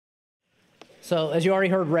So as you already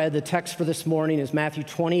heard read, the text for this morning is Matthew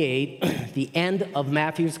 28, the end of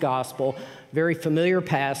Matthew's gospel. Very familiar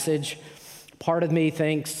passage. Part of me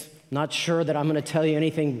thinks, not sure that I'm going to tell you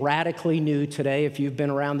anything radically new today if you've been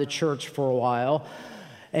around the church for a while.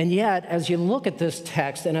 And yet, as you look at this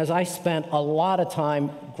text, and as I spent a lot of time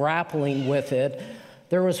grappling with it,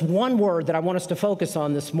 there was one word that I want us to focus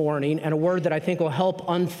on this morning, and a word that I think will help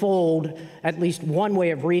unfold at least one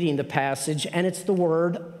way of reading the passage, and it's the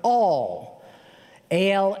word all.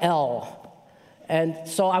 A-L-L. And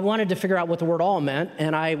so I wanted to figure out what the word all meant,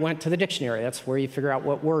 and I went to the dictionary. That's where you figure out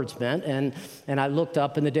what words meant. And I looked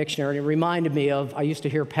up in the dictionary, and it reminded me of, I used to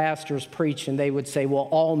hear pastors preach, and they would say, well,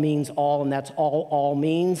 all means all, and that's all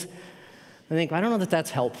means. I think, I don't know that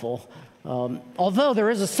that's helpful. Although there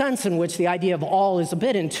is a sense in which the idea of all is a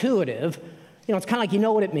bit intuitive. You know, it's kind of like you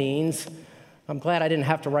know what it means. I'm glad I didn't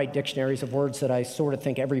have to write dictionaries of words that I sort of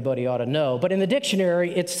think everybody ought to know. But in the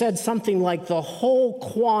dictionary, it said something like the whole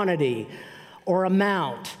quantity or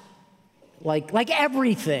amount, like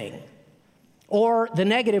everything. Or the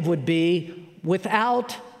negative would be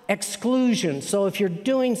without exclusion. So if you're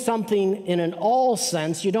doing something in an all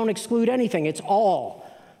sense, you don't exclude anything. It's all,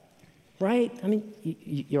 right? I mean,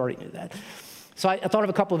 you already knew that. So I thought of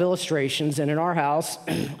a couple of illustrations, and in our house,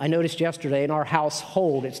 I noticed yesterday in our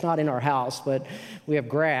household, it's not in our house, but we have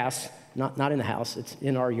grass, not in the house, it's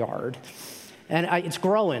in our yard. And it's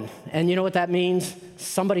growing, and you know what that means?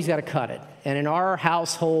 Somebody's got to cut it. And in our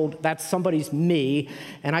household, that's somebody's me,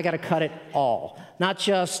 and I got to cut it all. Not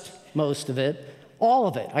just most of it, all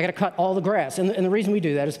of it. I got to cut all the grass. And the reason we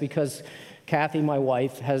do that is because Kathy, my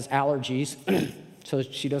wife, has allergies, so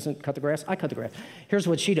she doesn't cut the grass. I cut the grass. Here's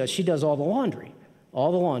what she does. She does all the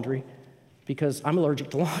laundry, because I'm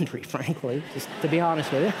allergic to laundry, frankly, just to be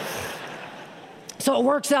honest with you. So it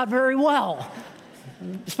works out very well,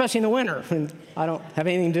 especially in the winter, when I don't have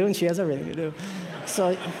anything to do and she has everything to do.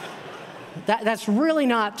 So that's really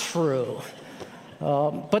not true.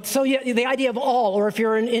 But so yeah, the idea of all, or if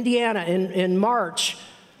you're in Indiana in March,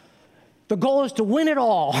 the goal is to win it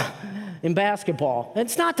all in basketball.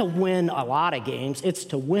 It's not to win a lot of games, it's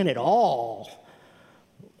to win it all.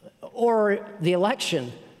 Or the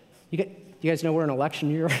election. You guys know we're in election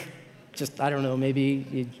year? I don't know, maybe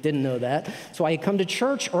you didn't know that. That's why you come to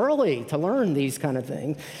church early to learn these kind of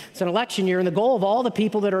things. It's an election year, and the goal of all the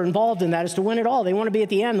people that are involved in that is to win it all. They want to be at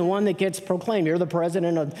the end, the one that gets proclaimed. You're the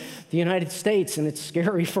president of the United States, and it's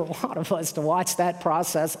scary for a lot of us to watch that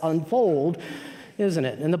process unfold, isn't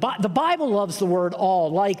it? And the Bible loves the word all,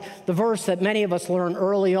 like the verse that many of us learn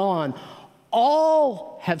early on.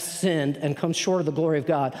 All have sinned and come short of the glory of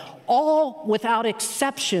God. All without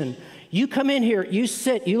exception. You come in here, you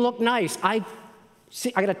sit, you look nice. I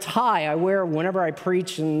got a tie I wear whenever I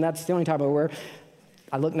preach, and that's the only time I wear.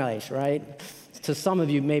 I look nice, right? To some of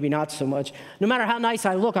you, maybe not so much. No matter how nice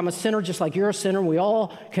I look, I'm a sinner just like you're a sinner. We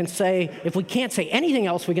all can say, if we can't say anything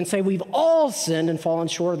else, we can say we've all sinned and fallen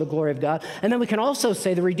short of the glory of God. And then we can also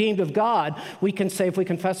say the redeemed of God. We can say if we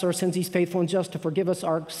confess our sins, he's faithful and just to forgive us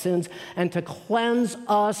our sins and to cleanse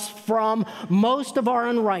us from most of our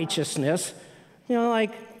unrighteousness. You know,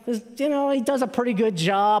 like, he does a pretty good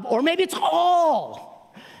job. Or maybe it's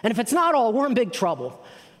all. And if it's not all, we're in big trouble,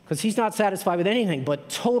 because he's not satisfied with anything but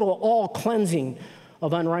total all cleansing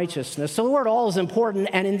of unrighteousness. So the word all is important.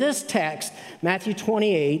 And in this text, Matthew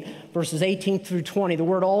 28, verses 18 through 20, the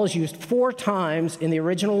word all is used 4 times in the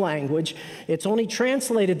original language. It's only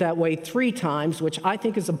translated that way 3 times, which I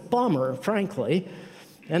think is a bummer, frankly.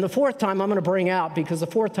 And the 4th time I'm going to bring out, because the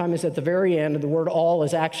 4th time is at the very end, and the word all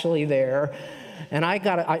is actually there. And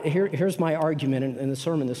here's my argument in the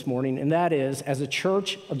sermon this morning, and that is, as a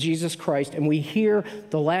church of Jesus Christ, and we hear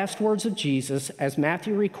the last words of Jesus as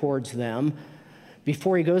Matthew records them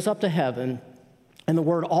before he goes up to heaven, and the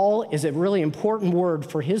word all is a really important word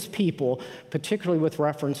for his people, particularly with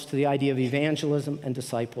reference to the idea of evangelism and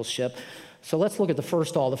discipleship. So let's look at the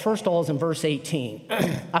first all. The first all is in verse 18.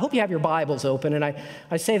 I hope you have your Bibles open, and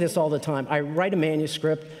I say this all the time. I write a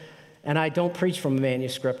manuscript, and I don't preach from a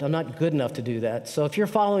manuscript. I'm not good enough to do that. So if you're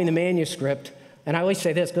following the manuscript, and I always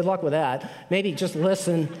say this, good luck with that. Maybe just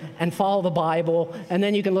listen and follow the Bible, and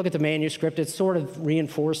then you can look at the manuscript. It sort of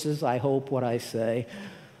reinforces, I hope, what I say.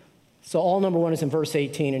 So all number 1 is in verse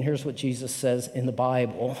 18, and here's what Jesus says in the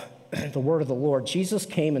Bible, the word of the Lord. Jesus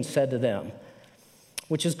came and said to them,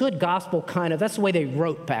 which is good gospel kind of, that's the way they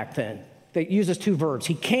wrote back then. They uses 2 verbs.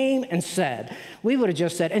 He came and said. We would have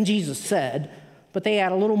just said, and Jesus said, but they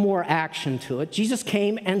add a little more action to it. Jesus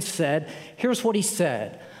came and said, here's what he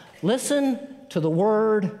said. Listen to the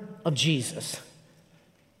word of Jesus.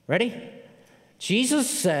 Ready? Jesus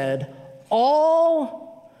said,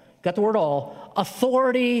 all, got the word all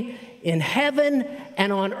authority in heaven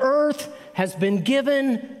and on earth has been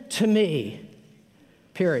given to me.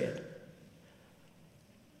 Period.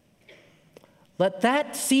 Let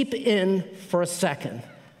that seep in for a second.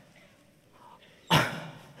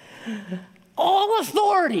 All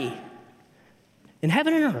authority in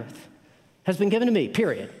heaven and earth has been given to me,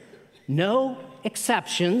 period. No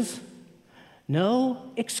exceptions,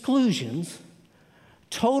 no exclusions,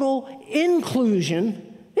 total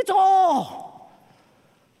inclusion. It's all.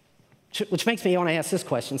 Which makes me want to ask this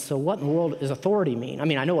question. So what in the world does authority mean? I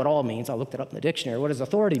mean, I know what all means. I looked it up in the dictionary. What does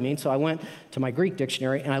authority mean? So I went to my Greek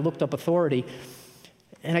dictionary and I looked up authority.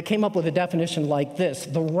 And I came up with a definition like this: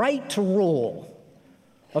 the right to rule.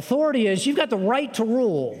 Authority is you've got the right to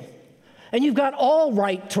rule. And you've got all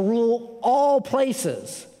right to rule all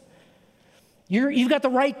places. You've got the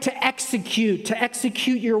right to execute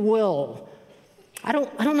your will. I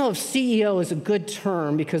don't know if CEO is a good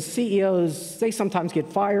term, because CEOs, they sometimes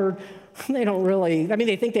get fired. They don't really, I mean,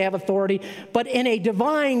 they think they have authority. But in a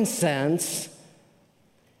divine sense,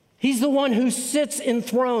 he's the one who sits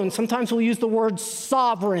enthroned. Sometimes we'll use the word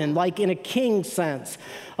sovereign, like in a king sense,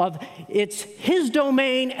 of it's his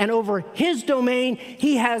domain, and over his domain,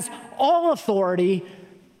 he has all authority.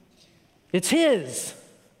 It's his.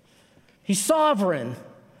 He's sovereign.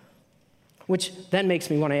 Which then makes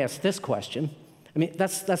me want to ask this question. I mean,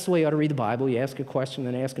 that's the way you ought to read the Bible. You ask a question,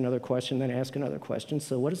 then ask another question, then ask another question.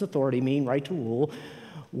 So what does authority mean? Right to rule.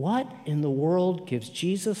 What in the world gives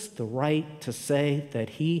Jesus the right to say that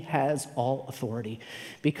he has all authority?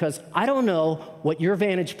 Because I don't know what your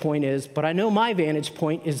vantage point is, but I know my vantage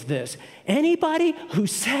point is this: anybody who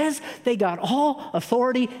says they got all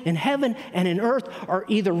authority in heaven and in earth are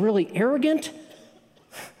either really arrogant.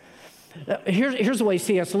 Here's the way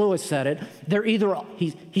C.S. Lewis said it.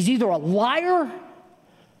 He's either a liar,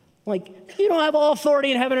 like, you don't have all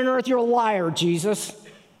authority in heaven and earth, you're a liar, Jesus.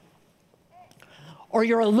 Or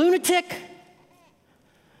you're a lunatic.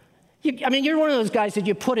 You're one of those guys that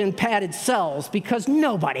you put in padded cells, because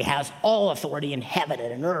nobody has all authority in heaven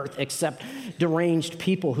and in earth except deranged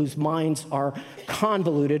people whose minds are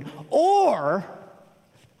convoluted. Or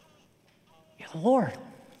you're the Lord.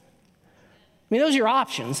 I mean, those are your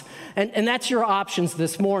options. And that's your options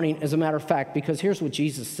this morning, as a matter of fact, because here's what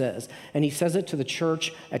Jesus says. And he says it to the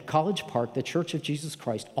church at College Park, the Church of Jesus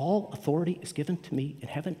Christ. All authority is given to me in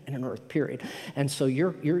heaven and on earth, period. And so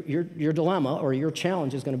your dilemma or your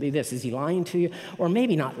challenge is going to be this: is he lying to you? Or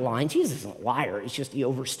maybe not lying. Jesus isn't a liar. It's just he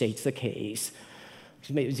overstates the case.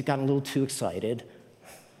 Maybe he's gotten a little too excited.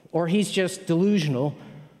 Or he's just delusional.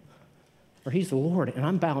 Or he's the Lord, and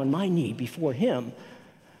I'm bowing my knee before him.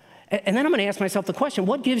 And then I'm going to ask myself the question,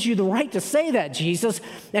 what gives you the right to say that, Jesus?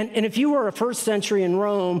 And if you were a first century in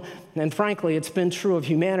Rome, and frankly, it's been true of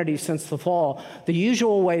humanity since the fall, the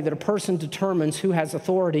usual way that a person determines who has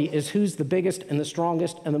authority is who's the biggest and the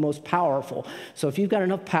strongest and the most powerful. So if you've got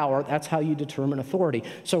enough power, that's how you determine authority.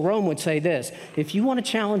 So Rome would say this: if you want to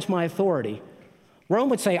challenge my authority, Rome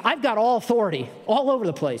would say, I've got all authority all over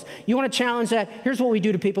the place. You want to challenge that? Here's what we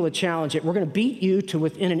do to people that challenge it. We're going to beat you to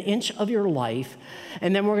within an inch of your life,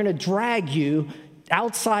 and then we're going to drag you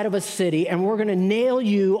outside of a city, and we're going to nail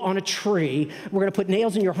you on a tree. We're going to put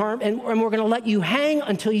nails in your arm, and we're going to let you hang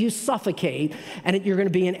until you suffocate. And you're going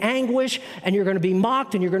to be in anguish, and you're going to be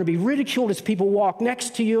mocked, and you're going to be ridiculed as people walk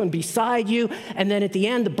next to you and beside you. And then at the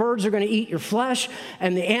end, the birds are going to eat your flesh,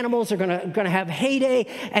 and the animals are going to have heyday.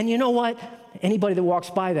 And you know what? Anybody that walks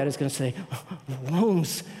by that is going to say,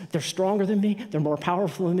 Rome's, they're stronger than me. They're more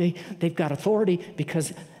powerful than me. They've got authority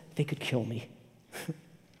because they could kill me.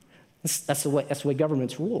 That's the way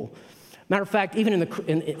governments rule. Matter of fact, even in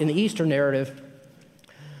the Easter narrative,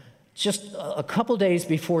 just a couple days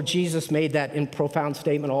before Jesus made that profound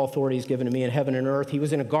statement, all authority is given to me in heaven and earth, he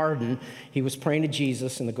was in a garden. He was praying to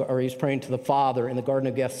Jesus, or he was praying to the Father in the Garden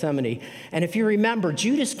of Gethsemane. And if you remember,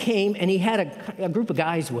 Judas came and he had a group of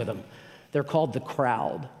guys with him. They're called the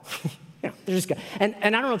crowd. Yeah, they're just, and I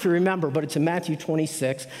don't know if you remember, but it's in Matthew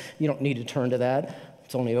 26. You don't need to turn to that.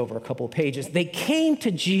 It's only over a couple of pages. They came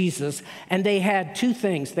to Jesus, and they had two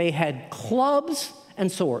things. They had clubs and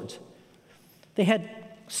swords. They had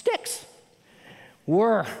sticks.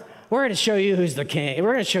 We're going to show you who's the king.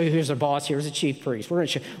 We're going to show you who's the boss here, who's the chief priest.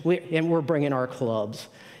 And we're bringing our clubs.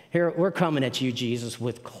 Here, we're coming at you, Jesus,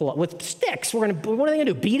 with sticks. What are they going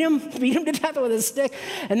to do, beat him? Beat him to death with a stick?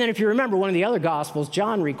 And then if you remember, one of the other Gospels,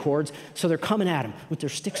 John records, so they're coming at him with their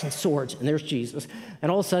sticks and swords, and there's Jesus.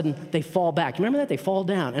 And all of a sudden, they fall back. You remember that? They fall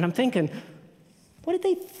down. And I'm thinking, what did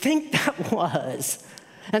they think that was?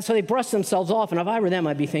 And so they brush themselves off, and if I were them,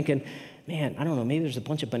 I'd be thinking, man, I don't know, maybe there's a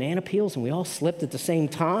bunch of banana peels and we all slipped at the same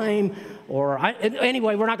time.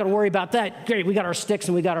 Anyway, we're not going to worry about that. Great, we got our sticks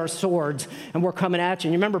and we got our swords and we're coming at you.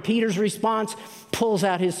 And you remember Peter's response? Pulls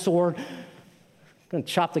out his sword, going to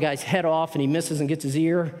chop the guy's head off, and he misses and gets his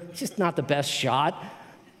ear. It's just not the best shot.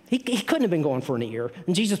 He couldn't have been going for an ear.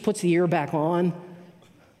 And Jesus puts the ear back on.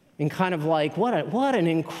 And kind of like, what an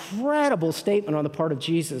incredible statement on the part of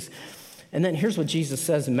Jesus. And then here's what Jesus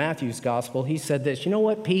says in Matthew's gospel. He said this, you know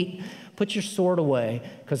what, Pete? Put your sword away,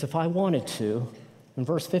 because if I wanted to, in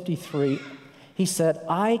verse 53, he said,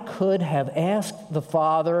 I could have asked the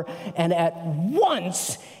Father, and at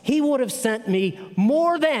once he would have sent me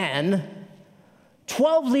more than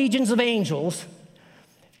 12 legions of angels.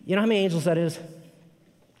 You know how many angels that is?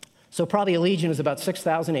 So probably a legion is about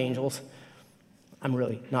 6,000 angels. I'm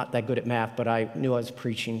really not that good at math, but I knew I was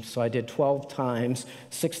preaching, so I did 12 times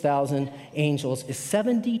 6,000 angels is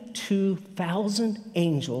 72,000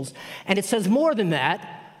 angels, and it says more than that,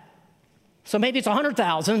 so maybe it's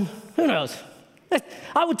 100,000, who knows?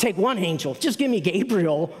 I would take one angel, just give me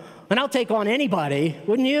Gabriel, and I'll take on anybody,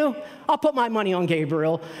 wouldn't you? I'll put my money on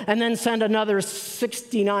Gabriel and then send another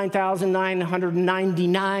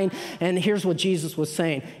 69,999. And here's what Jesus was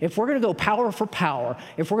saying. If we're going to go power for power,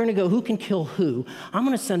 if we're going to go who can kill who, I'm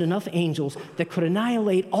going to send enough angels that could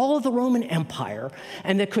annihilate all of the Roman Empire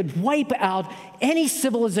and that could wipe out any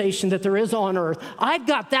civilization that there is on earth. I've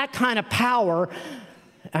got that kind of power.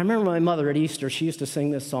 I remember my mother at Easter, she used to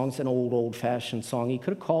sing this song. It's an old-fashioned song. He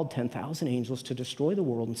could have called 10,000 angels to destroy the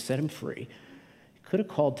world and set him free. He could have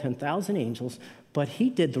called 10,000 angels, but he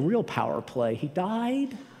did the real power play. He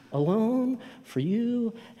died alone for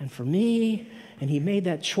you and for me, and he made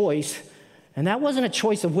that choice. And that wasn't a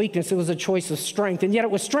choice of weakness, it was a choice of strength. And yet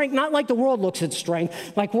it was strength, not like the world looks at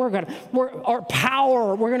strength, like our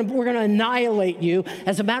power, we're gonna annihilate you.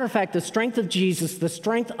 As a matter of fact, the strength of Jesus, the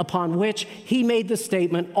strength upon which he made the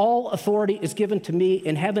statement, all authority is given to me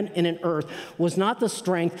in heaven and in earth, was not the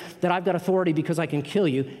strength that I've got authority because I can kill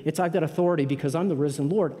you. It's I've got authority because I'm the risen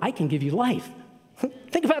Lord. I can give you life.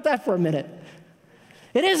 Think about that for a minute.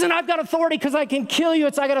 It isn't I've got authority because I can kill you.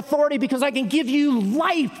 It's I got authority because I can give you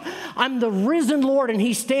life. I'm the risen Lord, and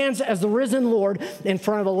he stands as the risen Lord in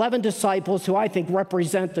front of 11 disciples who I think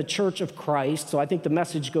represent the church of Christ. So I think the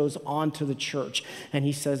message goes on to the church. And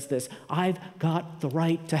he says this, I've got the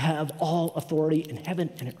right to have all authority in heaven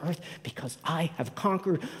and in earth because I have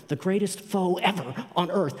conquered the greatest foe ever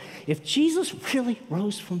on earth. If Jesus really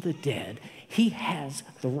rose from the dead, he has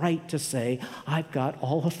the right to say, I've got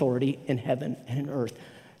all authority in heaven and in earth.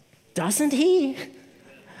 Doesn't he?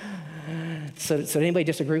 So anybody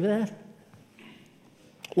disagree with that?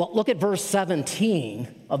 Well, look at verse 17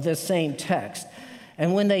 of this same text.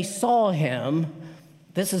 And when they saw him,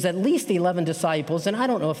 this is at least 11 disciples, and I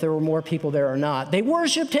don't know if there were more people there or not. They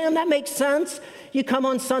worshiped him. That makes sense. You come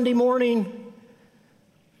on Sunday morning.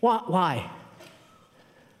 Why?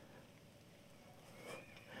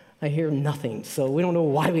 I hear nothing, so we don't know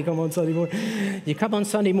why we come on Sunday morning. You come on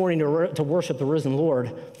Sunday morning to worship the risen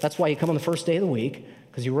Lord. That's why you come on the first day of the week,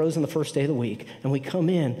 because you rose on the first day of the week. And we come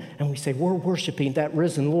in and we say, we're worshiping that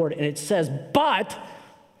risen Lord. And it says, but,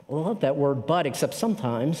 I love that word but, except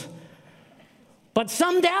sometimes, but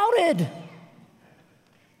some doubted.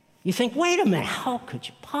 You think, wait a minute, how could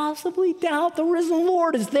you possibly doubt the risen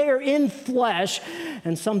Lord is there in flesh?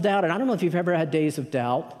 And some doubted. I don't know if you've ever had days of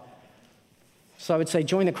doubt. So I would say,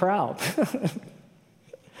 join the crowd.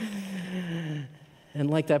 And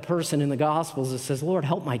like that person in the Gospels that says, Lord,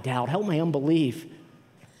 help my doubt, help my unbelief.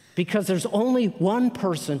 Because there's only one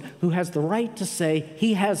person who has the right to say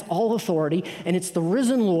he has all authority, and it's the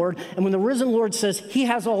risen Lord. And when the risen Lord says he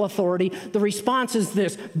has all authority, the response is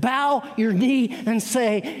this, bow your knee and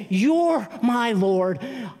say, you're my Lord.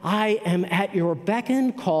 I am at your beck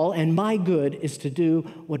and call, and my good is to do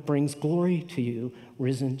what brings glory to you,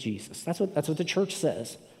 risen Jesus. That's what the church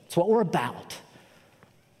says. It's what we're about.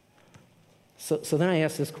 So then I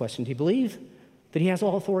ask this question, do you believe that he has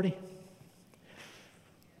all authority?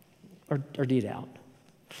 Or do you doubt?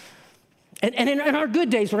 And in our good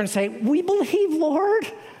days, we're going to say, we believe, Lord.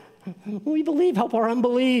 We believe, help our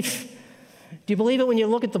unbelief. Do you believe it when you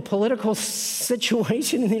look at the political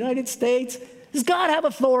situation in the United States? Does God have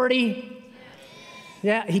authority?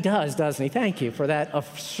 Yeah, he does, doesn't he? Thank you for that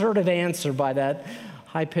assertive answer by that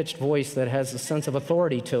high-pitched voice that has a sense of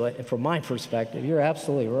authority to it. And from my perspective, you're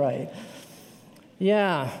absolutely right.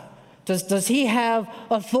 Yeah. Does he have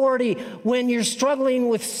authority when you're struggling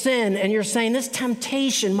with sin and you're saying, this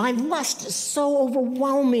temptation, my lust is so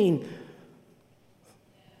overwhelming?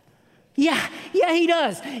 Yeah, he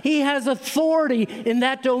does. He has authority in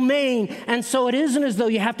that domain. And so it isn't as though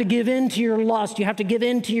you have to give in to your lust. You have to give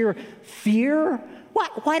in to your fear.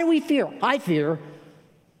 Why do we fear? I fear.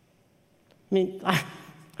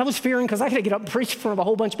 I was fearing because I got to get up and preach in front of a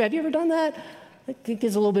whole bunch of people. Have you ever done that? It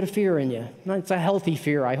gives a little bit of fear in you. It's a healthy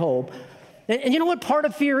fear, I hope. And you know what part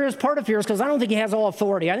of fear is? Part of fear is because I don't think he has all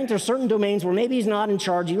authority. I think there's certain domains where maybe he's not in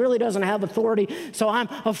charge. He really doesn't have authority, so I'm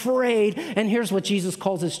afraid. And here's what Jesus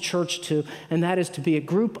calls his church to, and that is to be a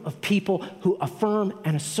group of people who affirm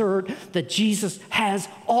and assert that Jesus has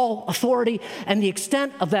all authority, and the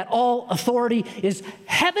extent of that all authority is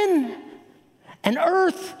heaven and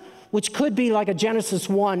earth, which could be like a Genesis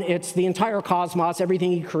 1, it's the entire cosmos,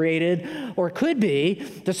 everything he created, or it could be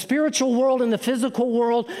the spiritual world and the physical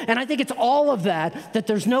world, and I think it's all of that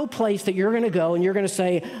there's no place that you're going to go and you're going to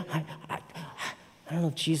say, I don't know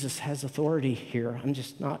if Jesus has authority here. I'm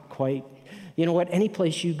just not quite. You know what? Any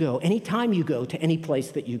place you go, any time you go to any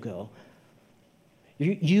place that you go,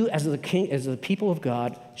 you as the king, as the people of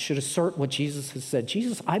God, should assert what Jesus has said.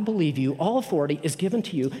 Jesus, I believe you. All authority is given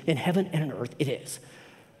to you in heaven and on earth. It is.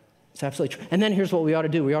 It's absolutely true. And then here's what we ought to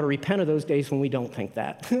do. We ought to repent of those days when we don't think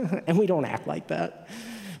that. And we don't act like that.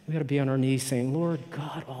 We ought to be on our knees saying, Lord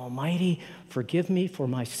God Almighty, forgive me for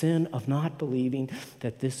my sin of not believing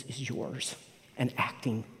that this is yours and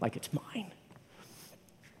acting like it's mine.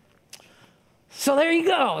 So there you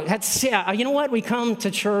go. You know what? We come to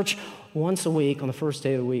church once a week on the first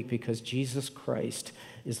day of the week because Jesus Christ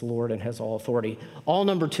is Lord and has all authority. All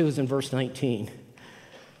number 2 is in verse 19.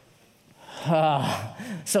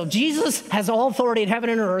 So Jesus has all authority in heaven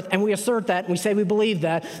and earth, and we assert that, and we say we believe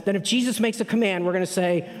that. Then if Jesus makes a command, we're going to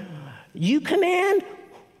say, you command,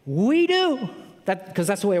 we do. Because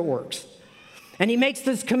that's the way it works. And he makes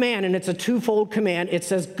this command, and it's a twofold command. It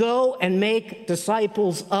says, go and make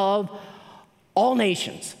disciples of all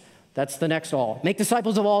nations. That's the next all. Make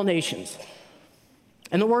disciples of all nations.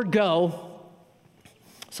 And the word go,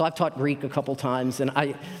 so I've taught Greek a couple times,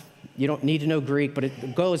 and you don't need to know Greek,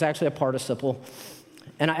 but go is actually a participle.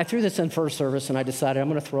 And I threw this in first service, and I decided I'm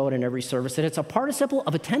going to throw it in every service. And it's a participle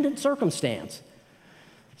of attendant circumstance.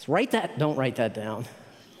 So don't write that down.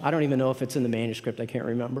 I don't even know if it's in the manuscript. I can't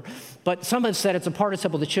remember. But some have said it's a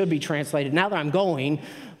participle that should be translated now that I'm going.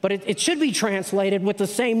 But it should be translated with the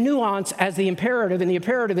same nuance as the imperative, and the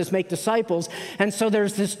imperative is make disciples. And so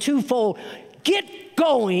there's this twofold get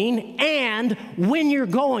going, and when you're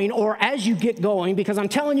going, or as you get going, because I'm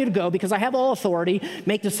telling you to go, because I have all authority,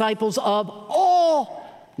 make disciples of all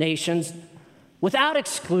nations, without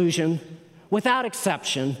exclusion, without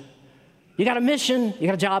exception. You got a mission, you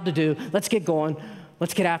got a job to do. Let's get going.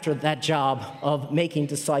 Let's get after that job of making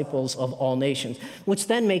disciples of all nations, which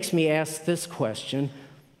then makes me ask this question,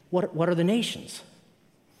 what are the nations?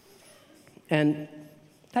 And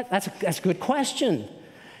that's a good question.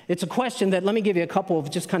 It's a question that, let me give you a couple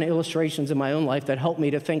of just kind of illustrations in my own life that help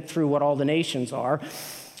me to think through what all the nations are.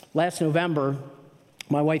 Last November,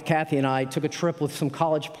 my wife Kathy and I took a trip with some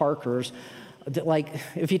college parkers. Like,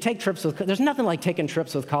 if you take trips with, there's nothing like taking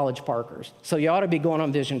trips with college parkers. So you ought to be going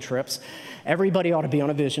on vision trips. Everybody ought to be on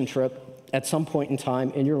a vision trip at some point in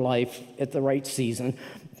time in your life at the right season.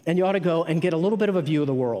 And you ought to go and get a little bit of a view of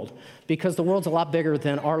the world, because the world's a lot bigger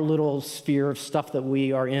than our little sphere of stuff that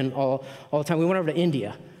we are in all the time. We went over to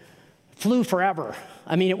India. Flew forever.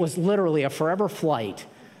 I mean, it was literally a forever flight.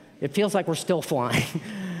 It feels like we're still flying.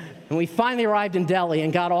 And we finally arrived in Delhi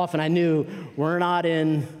and got off, and I knew we're not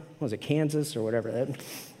in, was it Kansas or whatever?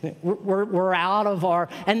 We're out of our,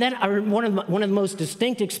 and then one of the most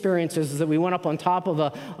distinct experiences is that we went up on top of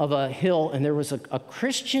a hill, and there was a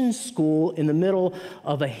Christian school in the middle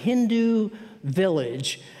of a Hindu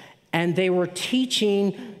village, and they were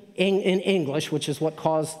teaching in English, which is what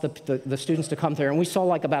caused the students to come there. And we saw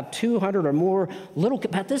like about 200 or more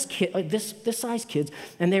about this size kids,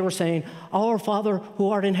 and they were saying, Our Father who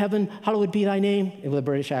art in heaven, hallowed be thy name, with a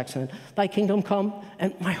British accent, thy kingdom come.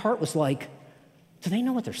 And my heart was like, do they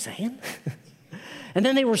know what they're saying? And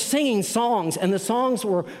then they were singing songs, and the songs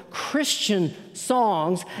were Christian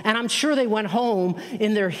songs, and I'm sure they went home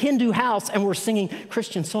in their Hindu house and were singing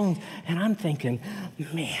Christian songs. And I'm thinking,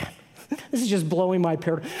 man, this is just blowing my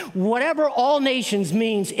paradigm. Whatever all nations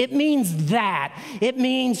means, it means that. It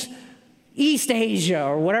means East Asia,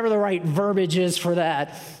 or whatever the right verbiage is for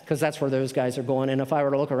that, because that's where those guys are going. And if I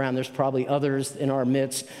were to look around, there's probably others in our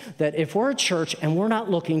midst that if we're a church and we're not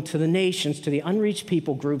looking to the nations, to the unreached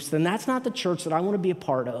people groups, then that's not the church that I want to be a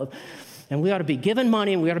part of. And we ought to be giving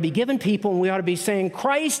money, and we ought to be giving people, and we ought to be saying,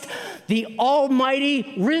 Christ, the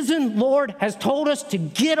almighty, risen Lord, has told us to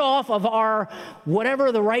get off of our,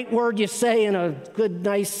 whatever the right word you say in a good,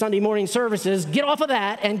 nice Sunday morning service is, get off of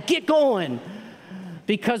that and get going.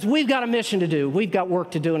 Because we've got a mission to do. We've got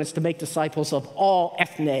work to do, and it's to make disciples of all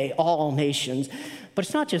ethne, all nations. But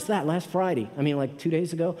it's not just that. Last Friday, like 2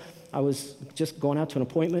 days ago, I was just going out to an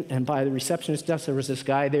appointment, and by the receptionist desk, there was this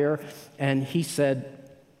guy there, and he said,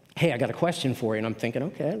 hey, I got a question for you. And I'm thinking,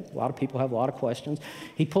 okay, a lot of people have a lot of questions.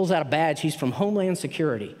 He pulls out a badge. He's from Homeland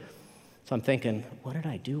Security. So I'm thinking, what did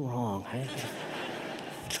I do wrong? I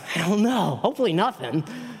don't know. Hopefully nothing.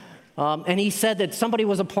 And he said that somebody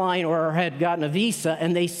was applying or had gotten a visa,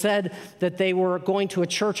 and they said that they were going to a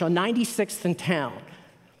church on 96th in town.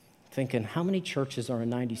 Thinking, how many churches are on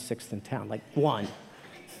 96th in town? Like one,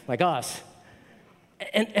 like us.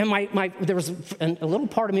 And there was a little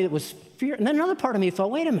part of me that was fear, and then another part of me thought,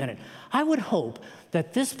 wait a minute, I would hope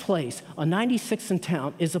that this place on 96th in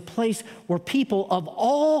town is a place where people of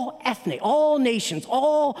all ethne, all nations,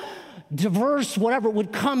 all diverse, whatever,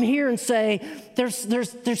 would come here and say,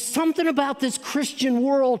 there's something about this Christian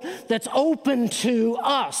world that's open to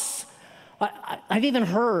us. I've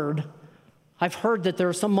heard that there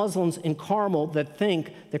are some Muslims in Carmel that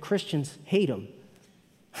think that Christians hate them.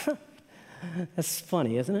 That's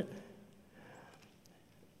funny, isn't it?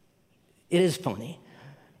 It is funny,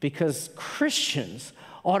 because Christians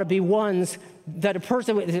ought to be ones that a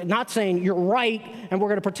person, not saying you're right and we're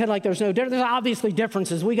going to pretend like there's no difference. There's obviously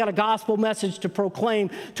differences. We got a gospel message to proclaim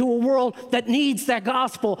to a world that needs that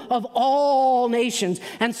gospel of all nations.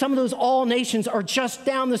 And some of those all nations are just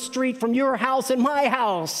down the street from your house and my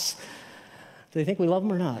house. Do they think we love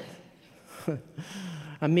them or not?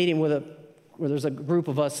 I'm meeting where there's a group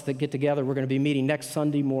of us that get together. We're going to be meeting next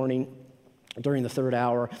Sunday morning during the third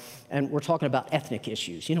hour, and we're talking about ethnic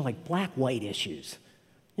issues, like black-white issues.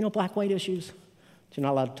 Black-white issues that you're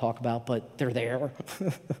not allowed to talk about, but they're there.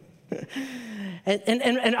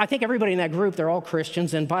 And I think everybody in that group, they're all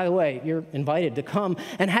Christians. And by the way, you're invited to come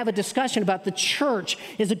and have a discussion about the church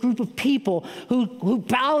is a group of people who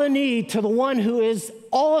bow the knee to the one who is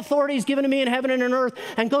all authority is given to me in heaven and on earth,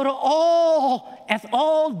 and go to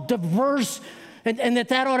all diverse, and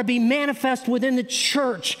that ought to be manifest within the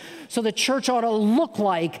church. So the church ought to look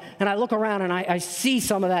like, and I look around and I see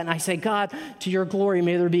some of that, and I say, God, to your glory,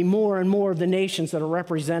 may there be more and more of the nations that are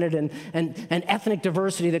represented, and ethnic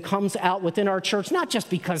diversity that comes out within our church, not just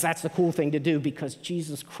because that's the cool thing to do, because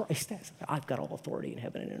Jesus Christ says, I've got all authority in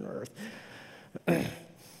heaven and in earth.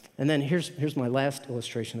 And then here's my last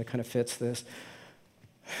illustration that kind of fits this.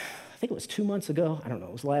 I think it was 2 months ago. I don't know.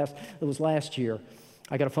 It was last year.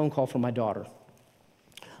 I got a phone call from my daughter.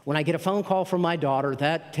 When I get a phone call from my daughter,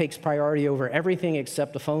 that takes priority over everything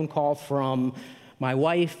except a phone call from my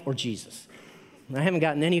wife or Jesus. And I haven't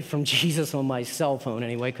gotten any from Jesus on my cell phone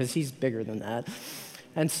anyway, because he's bigger than that.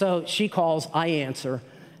 And so she calls, I answer,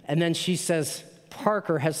 and then she says,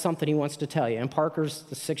 Parker has something he wants to tell you. And Parker's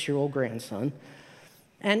the 6-year-old grandson.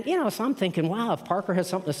 And, so I'm thinking, wow, if Parker has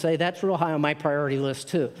something to say, that's real high on my priority list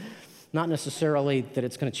too. Not necessarily that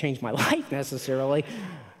it's going to change my life necessarily.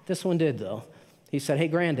 This one did, though. He said, hey,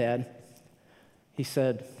 Granddad, he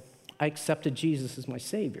said, I accepted Jesus as my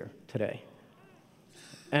Savior today.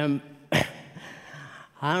 And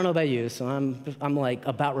I don't know about you, so I'm like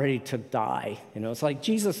about ready to die. It's like,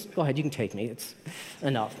 Jesus, go ahead, you can take me. It's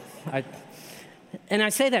enough. And I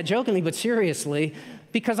say that jokingly but seriously,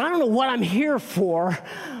 because I don't know what I'm here for,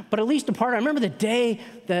 but at least a part. I remember the day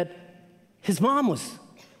that his mom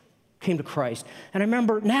came to Christ. And I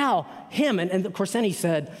remember now him, and of course then he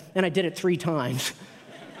said, and I did it 3 times.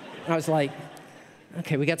 And I was like,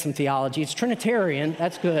 okay, we got some theology. It's Trinitarian,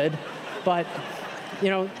 that's good. But,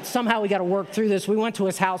 somehow we got to work through this. We went to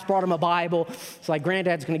his house, brought him a Bible. It's like,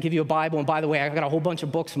 Granddad's going to give you a Bible. And by the way, I got a whole bunch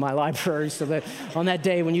of books in my library so that on that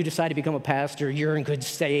day when you decide to become a pastor, you're in good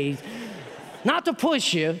state. Not to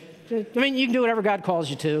push you. You can do whatever God calls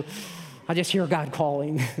you to. I just hear God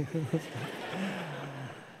calling.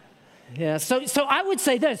 Yeah, so I would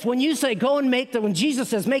say this. When you say when Jesus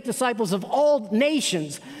says make disciples of all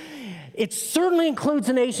nations, it certainly includes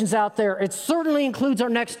the nations out there. It certainly includes our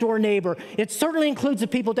next door neighbor. It certainly includes the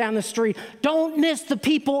people down the street. Don't miss the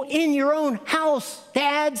people in your own house,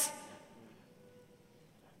 dads.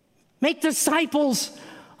 Make disciples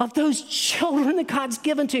of those children that God's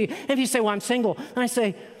given to you. And if you say, well, I'm single, and I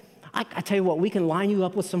say, I tell you what, we can line you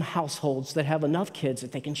up with some households that have enough kids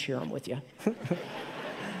that they can share them with you.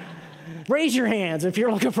 Raise your hands if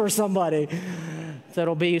you're looking for somebody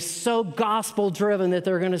that'll be so gospel-driven that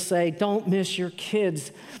they're going to say, don't miss your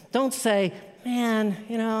kids. Don't say, man,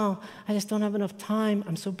 I just don't have enough time.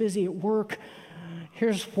 I'm so busy at work.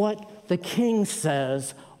 Here's what the king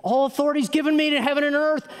says. All authority's given me to heaven and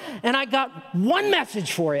earth, and I got one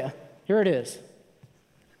message for you. Here it is.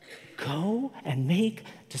 Go and make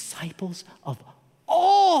disciples of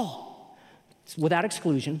all, without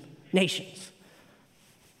exclusion, nations.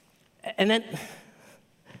 And then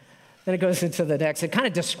it goes into the next. It kind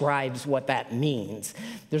of describes what that means.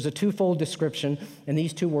 There's a twofold description, and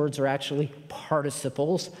these two words are actually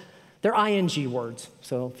participles. They're ing words,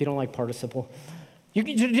 so if you don't like participle,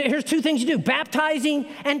 here's two things you do: baptizing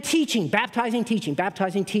and teaching. Baptizing, teaching,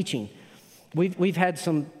 baptizing, teaching. We've had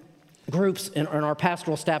some groups in our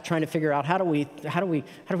pastoral staff trying to figure out how do we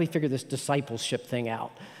figure this discipleship thing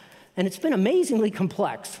out, and it's been amazingly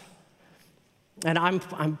complex. And I'm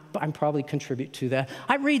probably contribute to that.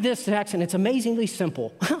 I read this text and it's amazingly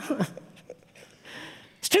simple.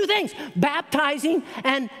 It's two things: baptizing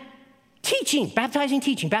and teaching. Baptizing,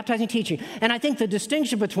 teaching, baptizing, teaching. And I think the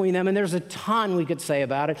distinction between them, and there's a ton we could say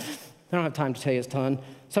about it. I don't have time to tell you a ton,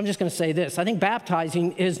 so I'm just going to say this. I think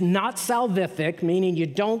baptizing is not salvific, meaning you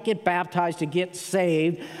don't get baptized to get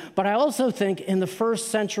saved. But I also think in the first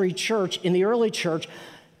century church, in the early church,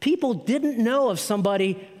 people didn't know of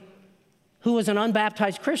somebody who was an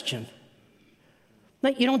unbaptized Christian.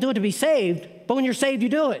 Like, you don't do it to be saved, but when you're saved, you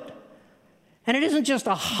do it. And it isn't just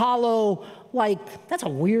a hollow, that's a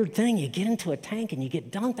weird thing. You get into a tank and you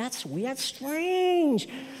get dunked. That's weird. That's strange.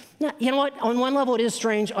 Now, you know what? On one level, it is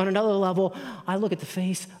strange. On another level, I look at the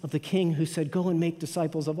face of the king who said, go and make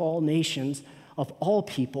disciples of all nations, of all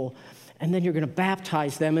people, and then you're going to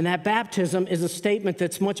baptize them. And that baptism is a statement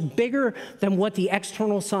that's much bigger than what the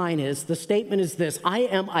external sign is. The statement is this: I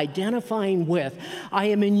am identifying with, I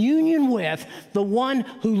am in union with the one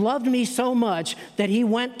who loved me so much that he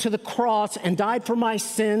went to the cross and died for my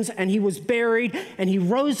sins, and he was buried, and he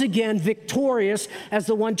rose again victorious as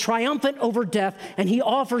the one triumphant over death, and he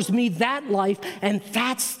offers me that life, and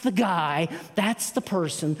that's the guy, that's the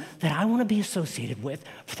person that I want to be associated with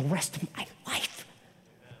for the rest of my life.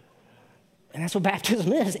 And that's what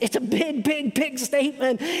baptism is. It's a big, big, big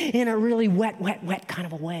statement in a really wet kind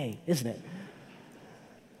of a way, isn't it?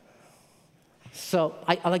 So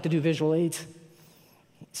I like to do visual aids.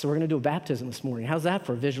 So we're going to do a baptism this morning. How's that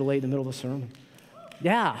for a visual aid in the middle of a sermon?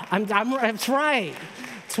 Yeah, that's right.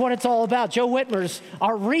 That's what it's all about. Joe Whitmer's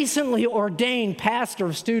our recently ordained pastor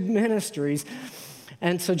of student ministries.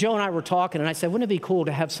 And so Joe and I were talking, and I said, wouldn't it be cool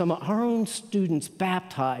to have some of our own students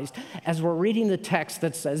baptized as we're reading the text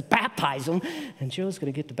that says, baptize them? And Joe's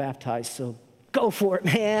going to get to baptize, so go for it,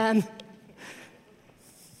 man.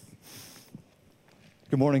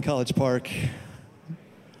 Good morning, College Park.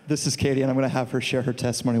 This is Katie, and I'm going to have her share her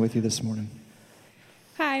testimony with you this morning.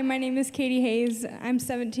 Hi, my name is Katie Hayes. I'm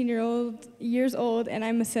 17 years old, and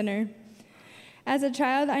I'm a sinner. As a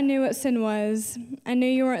child, I knew what sin was. I knew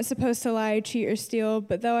you weren't supposed to lie, cheat, or steal,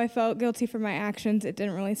 but though I felt guilty for my actions, it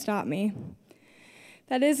didn't really stop me.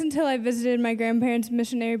 That is until I visited my grandparents'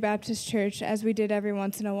 Missionary Baptist Church, as we did every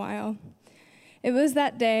once in a while. It was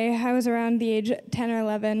that day, I was around the age 10 or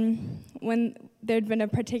 11, when there'd been a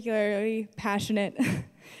particularly passionate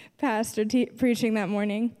pastor preaching that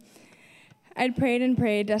morning. I'd prayed and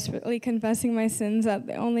prayed, desperately confessing my sins, that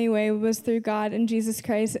the only way was through God and Jesus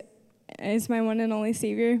Christ is my one and only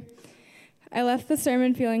Savior. I left the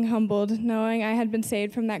sermon feeling humbled, knowing I had been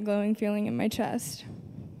saved from that glowing feeling in my chest.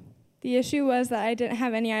 The issue was that I didn't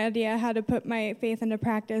have any idea how to put my faith into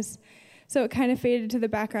practice, so it kind of faded to the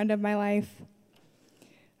background of my life.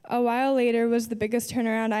 A while later was the biggest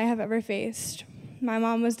turnaround I have ever faced. My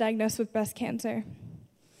mom was diagnosed with breast cancer.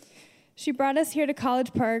 She brought us here to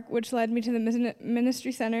College Park, which led me to the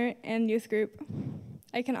ministry center and youth group.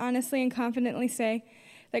 I can honestly and confidently say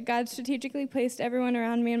that God strategically placed everyone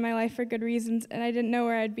around me in my life for good reasons, and I didn't know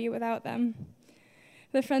where I'd be without them.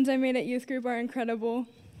 The friends I made at youth group are incredible,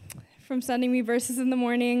 from sending me verses in the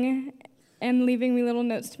morning and leaving me little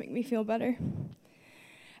notes to make me feel better.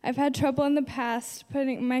 I've had trouble in the past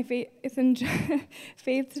putting my faith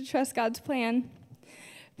to trust God's plan.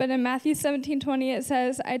 But in Matthew 17:20, it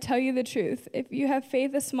says, I tell you the truth. If you have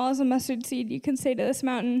faith as small as a mustard seed, you can say to this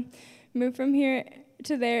mountain, move from here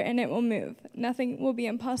to there, and it will move. Nothing will be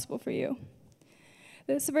impossible for you.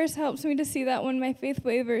 This verse helps me to see that when my faith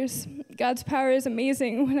wavers, God's power is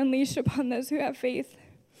amazing when unleashed upon those who have faith.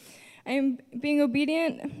 I am being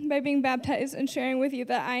obedient by being baptized and sharing with you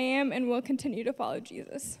that I am and will continue to follow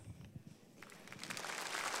Jesus.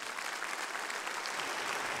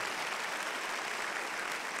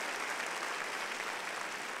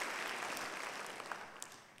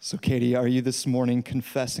 So, Katie, are you this morning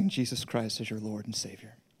confessing Jesus Christ as your Lord and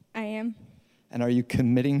Savior? I am. And are you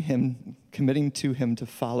committing him committing to him to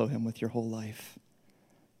follow him with your whole life?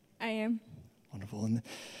 I am. Wonderful. And then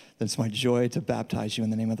it's my joy to baptize you in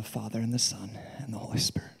the name of the Father and the Son and the Holy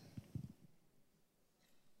Spirit.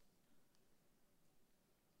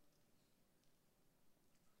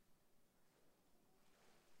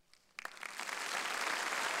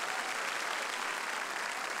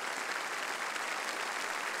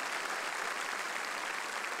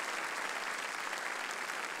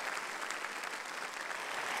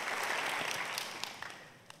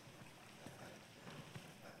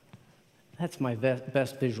 That's my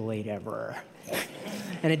best visual aid ever.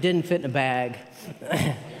 And it didn't fit in a bag.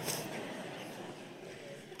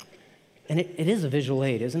 And it is a visual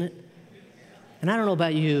aid, isn't it? And I don't know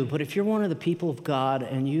about you, but if you're one of the people of God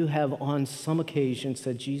and you have on some occasion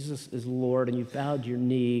said Jesus is Lord and you've bowed your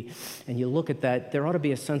knee and you look at that, there ought to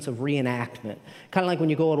be a sense of reenactment. Kind of like when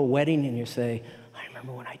you go to a wedding and you say, I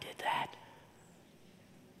remember when I did that.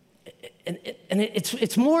 And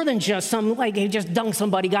it's more than just some, like he just dunked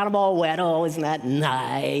somebody, got them all wet. Oh, isn't that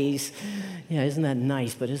nice? Yeah, isn't that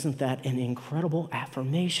nice? But isn't that an incredible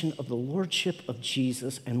affirmation of the lordship of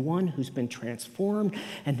Jesus and one who's been transformed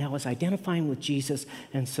and now is identifying with Jesus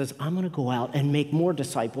and says, I'm going to go out and make more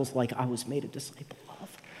disciples like I was made a disciple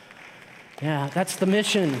of. Yeah, that's the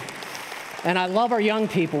mission. And I love our young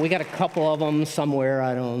people. We got a couple of them somewhere,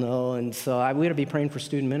 I don't know. And so we ought to be praying for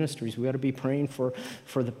student ministries. We ought to be praying for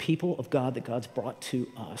the people of God that God's brought to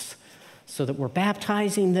us so that we're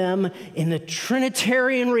baptizing them in the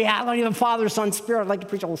Trinitarian reality of the Father, Son, Spirit. I'd like to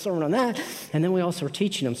preach a whole sermon on that. And then we also are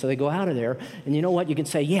teaching them so they go out of there. And you know what? You can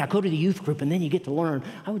say, yeah, go to the youth group and then you get to learn.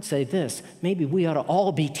 I would say this, maybe we ought to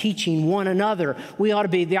all be teaching one another. We ought to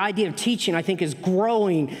be, the idea of teaching, I think, is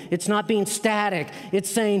growing. It's not being static. It's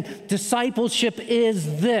saying discipleship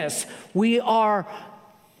is this. We are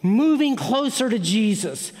moving closer to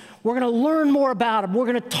Jesus. We're going to learn more about him. We're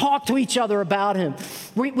going to talk to each other about him.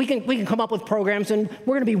 We can come up with programs, and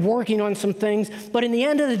we're going to be working on some things. But in the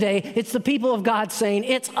end of the day, it's the people of God saying,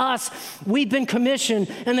 it's us. We've been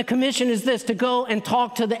commissioned, and the commission is this, to go and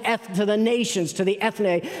talk to the nations, to the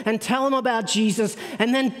ethne, and tell them about Jesus,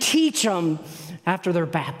 and then teach them after they're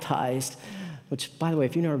baptized. Which, by the way,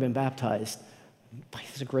 if you've never been baptized,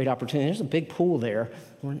 it's a great opportunity. There's a big pool there.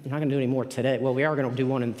 We're not going to do any more today. Well, we are going to do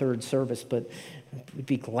one in third service, but we'd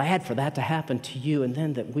be glad for that to happen to you, and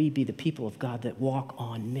then that we be the people of God that walk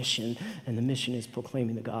on mission, and the mission is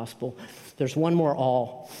proclaiming the gospel. There's one more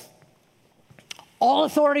all. All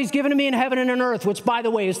authority is given to me in heaven and on earth, which, by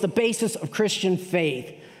the way, is the basis of Christian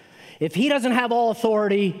faith. If he doesn't have all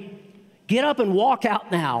authority, get up and walk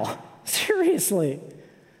out now. Seriously.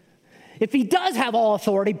 If he does have all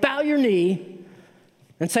authority, bow your knee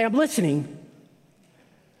and say, I'm listening.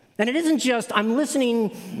 And it isn't just, I'm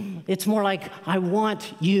listening, it's more like, I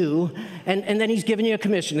want you. And then he's given you a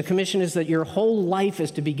commission. The commission is that your whole life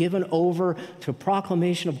is to be given over to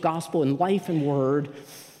proclamation of gospel in life and word,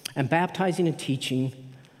 and baptizing and teaching.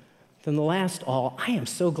 Then the last all, I am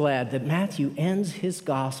so glad that Matthew ends his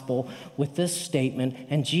gospel with this statement,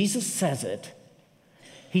 and Jesus says it.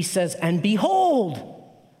 He says, and behold,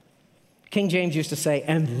 King James used to say,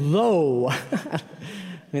 and lo. I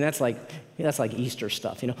mean, that's like Easter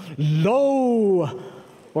stuff, you know. Lo,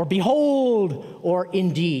 or behold, or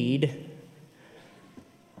indeed,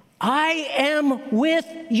 I am with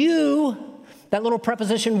you. That little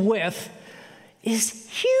preposition with is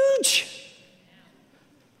huge.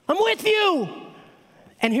 I'm with you.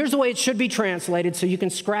 And here's the way it should be translated, so you can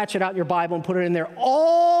scratch it out in your Bible and put it in there.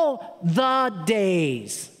 All the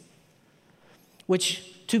days, which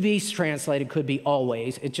to be translated could be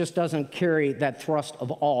always. It just doesn't carry that thrust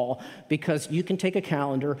of all, because you can take a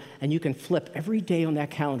calendar and you can flip every day on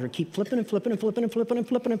that calendar. Keep flipping and flipping and flipping and flipping and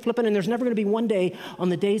flipping and flipping, and there's never going to be one day on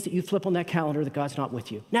the days that you flip on that calendar that God's not with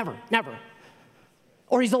you. Never, never.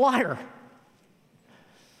 Or he's a liar.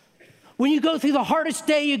 When you go through the hardest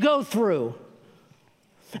day you go through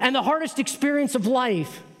and the hardest experience of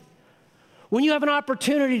life, when you have an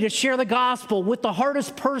opportunity to share the gospel with the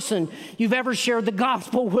hardest person you've ever shared the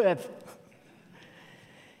gospel with,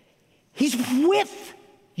 he's with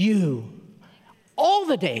you all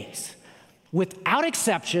the days, without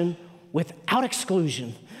exception, without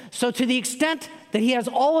exclusion. So to the extent that he has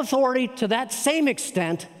all authority, to that same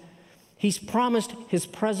extent, he's promised his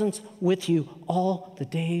presence with you all the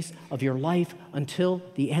days of your life until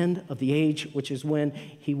the end of the age, which is when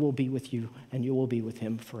he will be with you and you will be with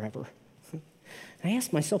him forever. I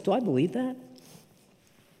asked myself, do I believe that?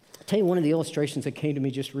 I'll tell you one of the illustrations that came to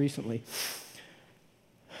me just recently.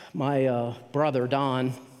 My brother,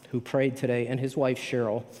 Don, who prayed today, and his wife,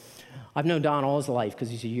 Cheryl. I've known Don all his life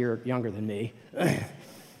because he's a year younger than me.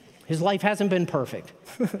 His life hasn't been perfect.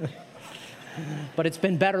 but it's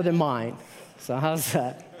been better than mine. So how's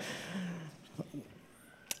that?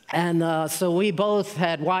 And so we both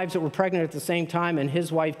had wives that were pregnant at the same time, and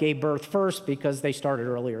his wife gave birth first because they started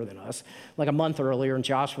earlier than us, like a month earlier, and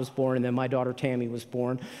Josh was born, and then my daughter Tammy was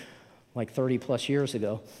born like 30 plus years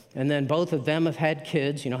ago. And then both of them have had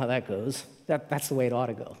kids. You know how that goes. That's the way it ought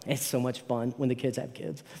to go. It's so much fun when the kids have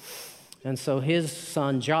kids. And so his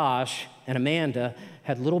son Josh and Amanda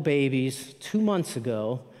had little babies 2 months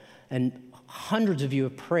ago, and hundreds of you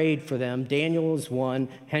have prayed for them. Daniel is one,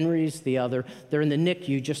 Henry's the other. They're in the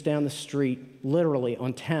NICU just down the street, literally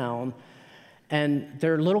on town. And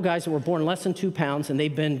they're little guys that were born less than 2 pounds, and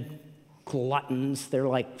they've been gluttons. They're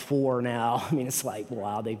like 4 now. I mean, it's like,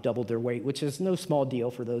 wow, they've doubled their weight, which is no small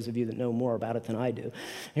deal for those of you that know more about it than I do.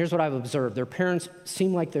 Here's what I've observed. Their parents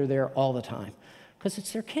seem like they're there all the time because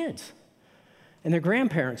it's their kids. And their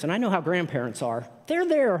grandparents, and I know how grandparents are, they're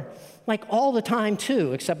there like all the time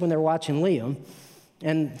too, except when they're watching Liam.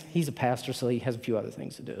 And he's a pastor, so he has a few other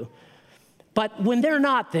things to do. But when they're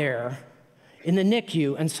not there in the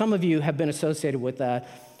NICU, and some of you have been associated with that,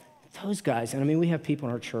 those guys, and I mean, we have people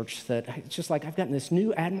in our church that it's just like I've gotten this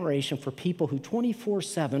new admiration for people who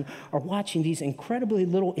 24/7 are watching these incredibly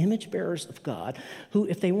little image bearers of God, who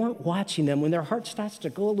if they weren't watching them, when their heart starts to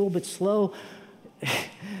go a little bit slow,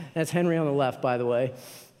 that's Henry on the left, by the way.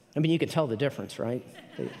 I mean, you can tell the difference, right?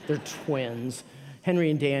 They're twins.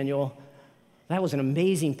 Henry and Daniel. That was an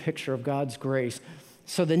amazing picture of God's grace.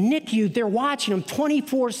 So the NICU, they're watching them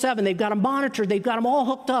 24/7. They've got them monitored. They've got them all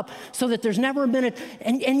hooked up so that there's never a minute.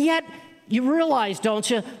 And yet, you realize, don't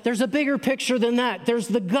you, there's a bigger picture than that. There's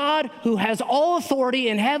the God who has all authority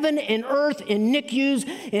in heaven, in earth, in NICUs,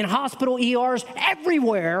 in hospital ERs,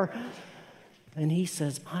 everywhere. And he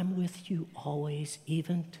says, I'm with you always,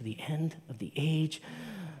 even to the end of the age.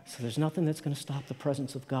 So there's nothing that's going to stop the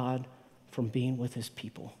presence of God from being with his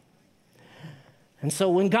people. And so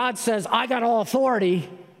when God says, I got all authority,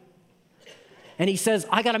 and he says,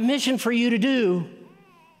 I got a mission for you to do,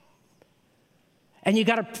 and you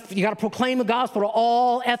got to proclaim the gospel to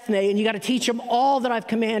all ethne, and you got to teach them all that I've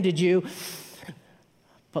commanded you.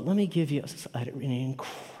 But let me give you an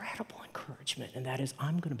incredible encouragement, and that is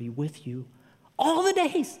I'm going to be with you all the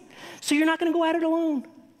days. So you're not going to go at it alone.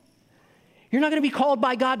 You're not going to be called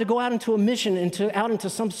by God to go out into a mission, out into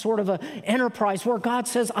some sort of an enterprise where God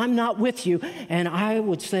says, I'm not with you. And I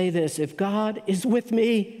would say this, if God is with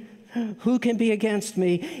me, who can be against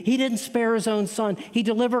me? He didn't spare his own son. He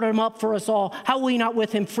delivered him up for us all. How will he not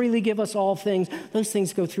with him freely give us all things? Those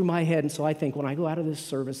things go through my head. And so I think when I go out of this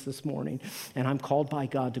service this morning and I'm called by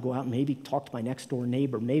God to go out and maybe talk to my next door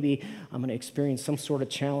neighbor, maybe I'm going to experience some sort of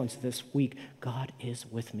challenge this week, God is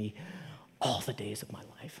with me all the days of my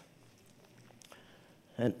life.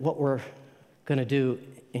 And what we're going to do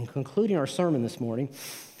in concluding our sermon this morning,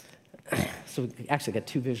 so we actually got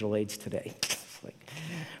 2 visual aids today.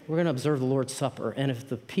 We're going to observe the Lord's Supper, and if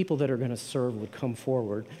the people that are going to serve would come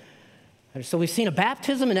forward. So we've seen a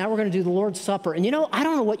baptism, and now we're going to do the Lord's Supper. And you know, I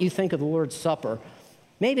don't know what you think of the Lord's Supper.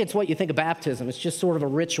 Maybe it's what you think of baptism. It's just sort of a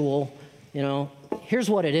ritual, you know. Here's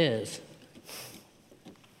what it is.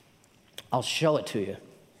 I'll show it to you.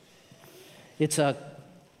 It's a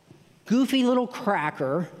goofy little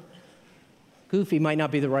cracker. Goofy might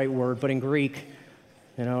not be the right word, but in Greek,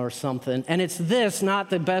 you know, or something. And it's this, not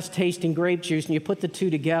the best tasting grape juice. And you put the two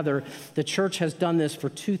together. The church has done this for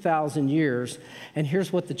 2,000 years. And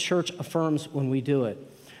here's what the church affirms when we do it.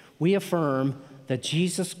 We affirm that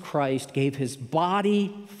Jesus Christ gave his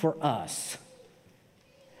body for us,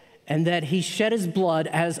 and that he shed his blood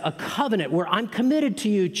as a covenant where I'm committed to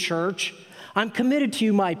you, church. I'm committed to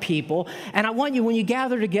you, my people. And I want you, when you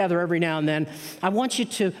gather together every now and then, I want you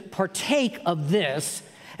to partake of this.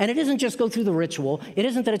 And it isn't just go through the ritual. It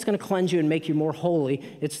isn't that it's going to cleanse you and make you more holy.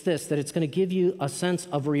 It's this, that it's going to give you a sense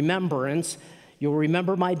of remembrance. You'll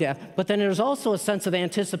remember my death. But then there's also a sense of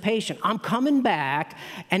anticipation. I'm coming back,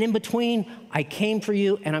 and in between, I came for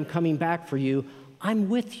you, and I'm coming back for you. I'm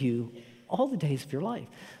with you all the days of your life.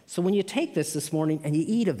 So when you take this morning and you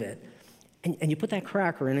eat of it, and you put that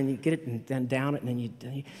cracker in and you get it and then down it, and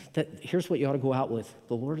then here's what you ought to go out with.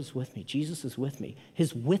 The Lord is with me. Jesus is with me.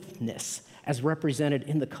 His withness as represented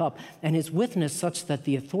in the cup, and his witness such that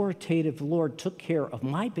the authoritative Lord took care of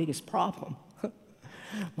my biggest problem,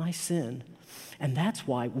 my sin. And that's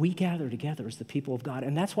why we gather together as the people of God,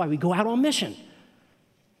 and that's why we go out on mission,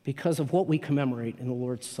 because of what we commemorate in the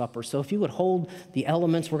Lord's Supper. So if you would hold the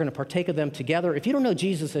elements, we're going to partake of them together. If you don't know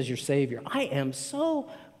Jesus as your Savior, I am so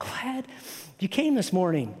glad you came this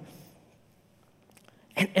morning.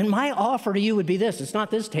 And my offer to you would be this. It's not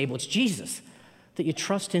this table, it's Jesus, that you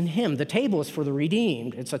trust in him. The table is for the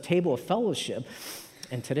redeemed. It's a table of fellowship.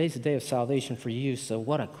 And today's the day of salvation for you, so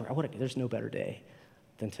there's no better day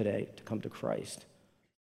than today to come to Christ.